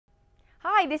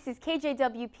Hi, this is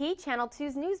KJWP Channel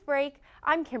 2's Newsbreak.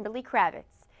 I'm Kimberly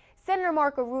Kravitz. Senator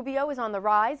Marco Rubio is on the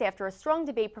rise after a strong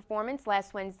debate performance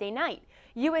last Wednesday night.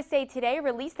 USA Today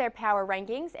released their power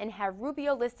rankings and have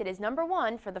Rubio listed as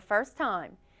 #1 for the first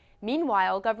time.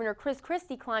 Meanwhile, Governor Chris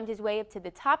Christie climbed his way up to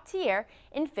the top tier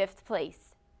in 5th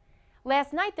place.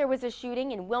 Last night there was a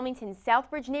shooting in Wilmington's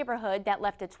Southbridge neighborhood that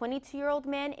left a 22-year-old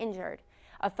man injured.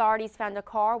 Authorities found a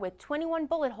car with 21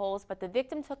 bullet holes, but the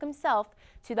victim took himself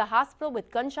to the hospital with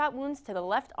gunshot wounds to the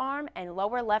left arm and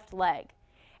lower left leg.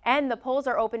 And the polls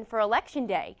are open for Election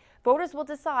Day. Voters will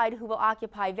decide who will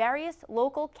occupy various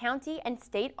local, county, and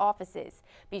state offices.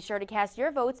 Be sure to cast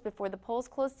your votes before the polls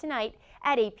close tonight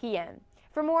at 8 p.m.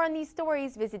 For more on these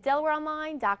stories, visit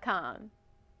DelawareOnline.com.